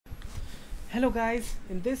Hello guys,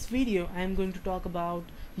 in this video I am going to talk about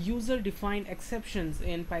user-defined exceptions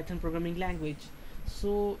in Python programming language.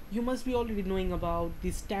 So you must be already knowing about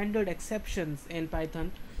the standard exceptions in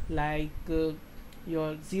Python like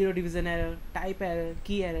your zero division error, type error,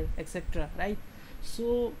 key error, etc. Right?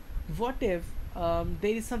 So what if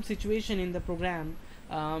there is some situation in the program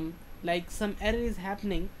like some error is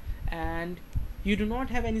happening and you do not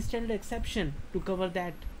have any standard exception to cover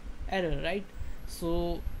that error, right?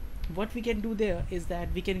 So what we can do there is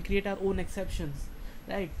that we can create our own exceptions,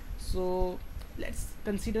 right? So let's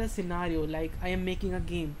consider a scenario like I am making a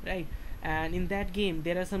game, right? And in that game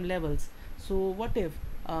there are some levels. So what if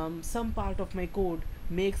some part of my code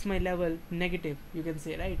makes my level negative, you can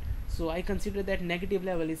say, right? So I consider that negative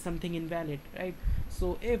level is something invalid, right?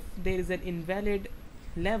 So if there is an invalid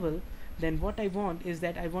level, then what I want is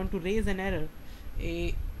that I want to raise an error,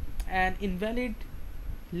 a an invalid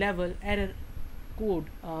level error code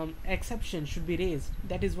exception should be raised.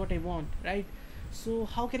 That is what I want, right? So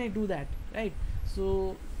how can I do that, right?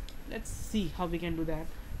 So let's see how we can do that.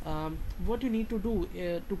 What you need to do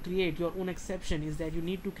to create your own exception is that you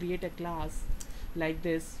need to create a class like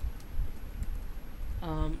this.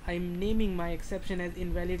 I'm naming my exception as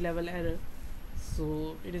invalid level error,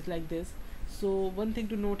 so it is like this. So one thing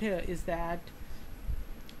to note here is that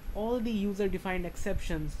all the user defined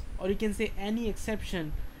exceptions, or you can say any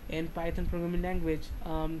exception in Python programming language,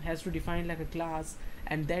 has to define like a class,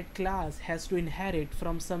 and that class has to inherit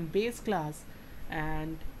from some base class,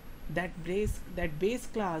 and that base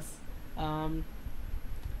class, um,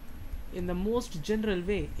 in the most general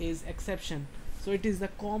way, is exception. So it is the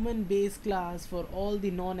common base class for all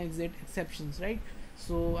the non-exit exceptions, right?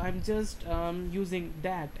 So I'm just using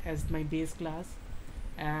that as my base class,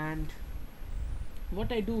 and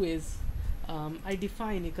what I do is I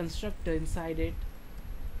define a constructor inside it,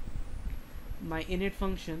 my init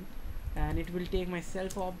function, and it will take my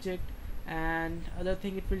self object, and other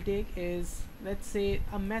thing it will take is, let's say,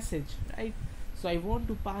 a message, right? So I want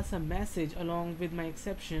to pass a message along with my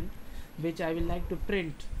exception which I will like to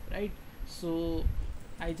print, right? So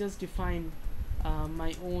I just define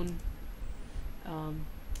my own um,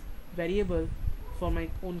 variable for my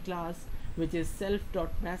own class, which is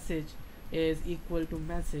self.message is equal to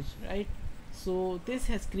message, right? So this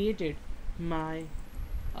has created my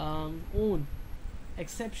own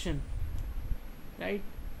exception, right?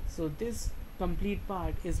 So this complete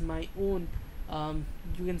part is my own,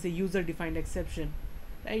 you can say, user defined exception,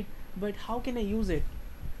 right? But how can I use it?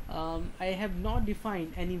 I have not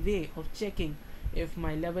defined any way of checking if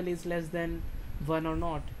my level is less than 1 or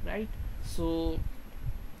not, right? So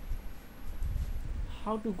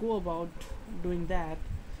how to go about doing that?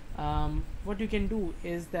 What you can do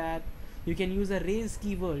is that you can use a raise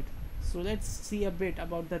keyword. So let's see a bit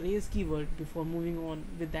about the raise keyword before moving on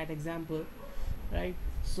with that example, right?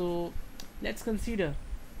 So let's consider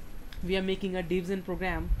we are making a division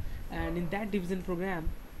program, and in that division program,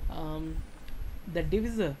 um, the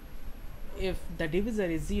divisor, if the divisor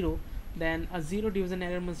is 0, then a 0 division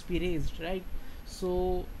error must be raised, right?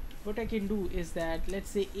 So what I can do is that, let's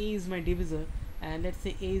say a is my divisor, and let's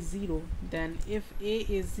say a is 0, then if a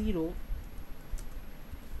is 0,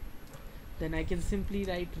 then I can simply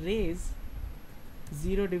write raise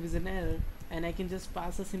 0 division error, and I can just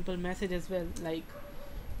pass a simple message as well, like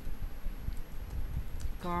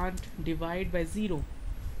can't divide by 0,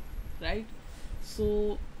 right?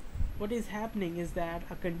 So what is happening is that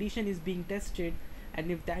a condition is being tested, and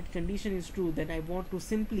if that condition is true, then I want to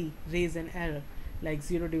simply raise an error like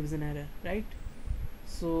 0 division error, right?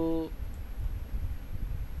 So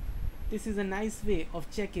this is a nice way of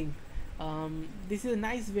checking, this is a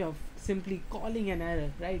nice way of simply calling an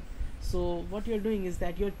error, right? So what you're doing is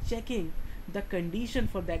that you're checking the condition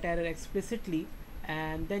for that error explicitly,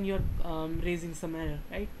 and then you're raising some error,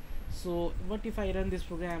 right? So what if I run this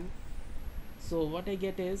program? So what I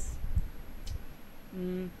get is,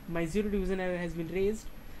 my 0 division error has been raised,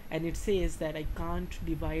 and it says that I can't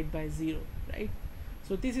divide by 0, right?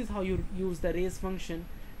 So this is how you use the raise function,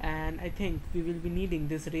 and I think we will be needing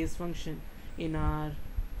this raise function in our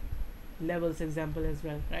levels example as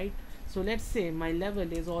well, right? So let's say my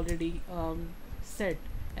level is already set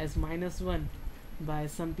as -1 by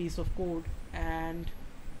some piece of code, and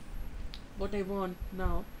what I want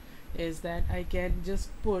now is that I can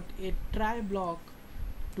just put a try block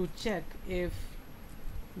to check if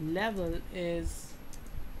level is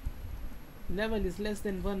less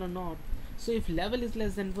than 1 or not. So if level is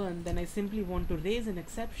less than 1, then I simply want to raise an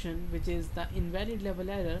exception, which is the invalid level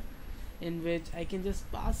error, in which I can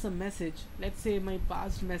just pass a message. Let's say my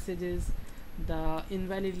passed message is the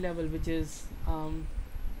invalid level, which is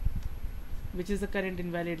the current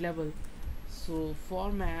invalid level. So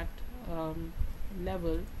format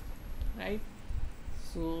level, right?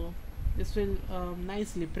 So this will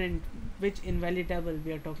nicely print which invalid table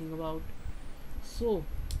we are talking about. So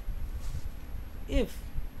if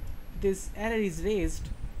this error is raised,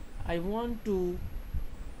 I want to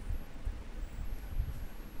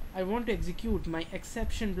execute my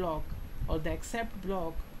exception block, or the accept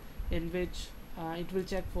block, in which it will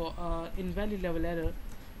check for invalid level error.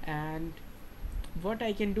 And what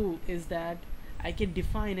I can do is that I can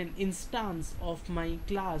define an instance of my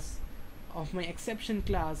class, of my exception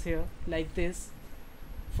class here, like this,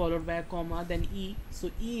 followed by a comma, then e. So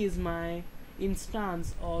e is my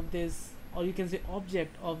instance of this, or you can say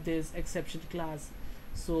object of this exception class.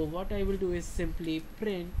 So what I will do is simply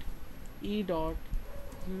print e dot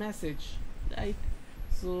message, right?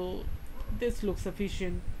 So this looks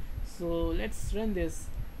sufficient. So let's run this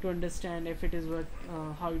to understand if it is what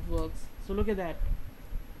how it works. So look at that.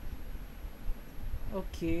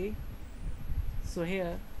 Okay, so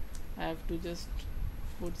here I have to just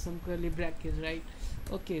put some curly brackets, right?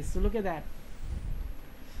 Okay, so look at that.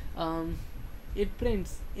 It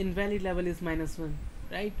prints invalid level is -1,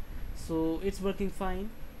 right? So it's working fine.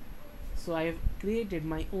 So I have created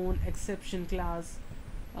my own exception class,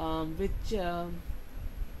 which I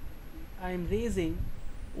am raising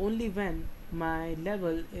only when my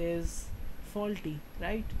level is faulty,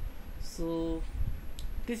 right? So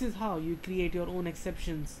this is how you create your own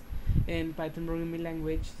exceptions in Python programming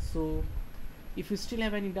language. So if you still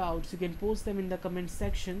have any doubts, you can post them in the comment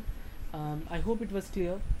section. I hope it was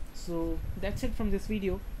clear. So that's it from this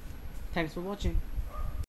video. Thanks for watching.